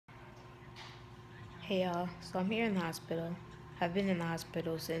Hey y'all, so I'm here in the hospital. I've been in the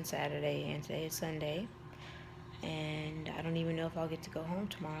hospital since Saturday and today is Sunday. And I don't even know if I'll get to go home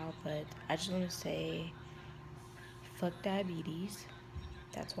tomorrow, but I just want to say fuck diabetes.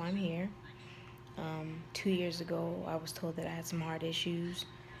 That's why I'm here. 2 years ago, I was told that I had some heart issues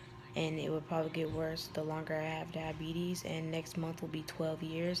and it would probably get worse the longer I have diabetes. And next month will be 12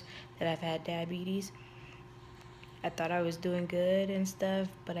 years that I've had diabetes. I thought I was doing good and stuff,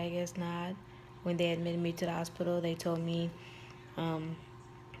 but I guess not. When they admitted me to the hospital, they told me um,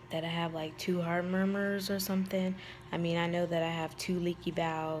 that I have like two heart murmurs or something. I mean, I know that I have two leaky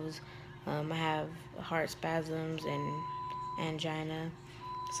valves. I have heart spasms and angina.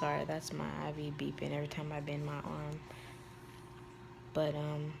 Sorry, that's my IV beeping every time I bend my arm. But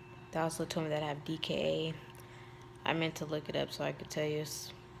they also told me that I have DKA. I meant to look it up so I could tell you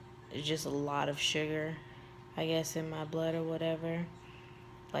it's just a lot of sugar, I guess, in my blood or whatever.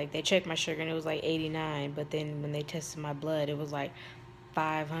 Like, they checked my sugar and it was like 89, but then when they tested my blood, it was like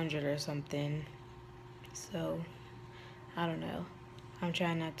 500 or something. So, I don't know. I'm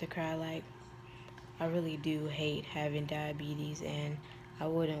trying not to cry. Like, I really do hate having diabetes, and I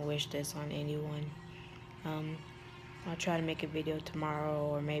wouldn't wish this on anyone. Um, I'll try to make a video tomorrow,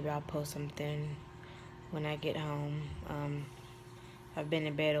 or maybe I'll post something when I get home. I've been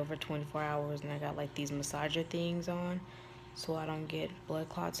in bed over 24 hours, and I got like these massager things on, so I don't get blood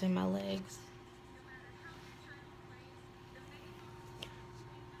clots in my legs.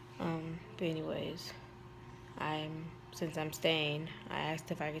 But anyways, since I'm staying, I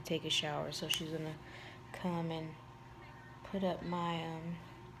asked if I could take a shower, so she's gonna come and put up my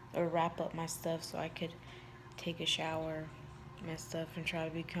or wrap up my stuff so I could take a shower and stuff and try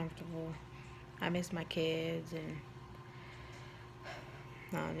to be comfortable. I miss my kids, and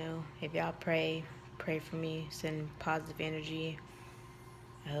I don't know. If y'all pray for me, send positive energy.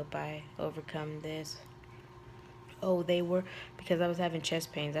 I hope I overcome this. Oh, they were, because I was having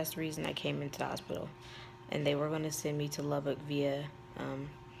chest pains. That's the reason I came into the hospital. And they were going to send me to Lubbock via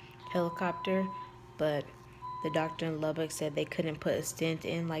helicopter. But the doctor in Lubbock said they couldn't put a stent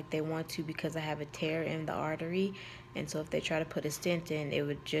in like they want to because I have a tear in the artery. And so if they try to put a stent in, it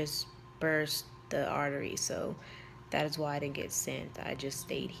would just burst the artery. So that is why I didn't get sent. I just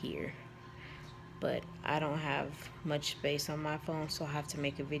stayed here. But I don't have much space on my phone, so I'll have to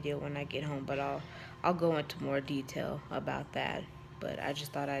make a video when I get home. But I'll go into more detail about that. But I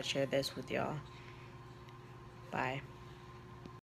just thought I'd share this with y'all. Bye.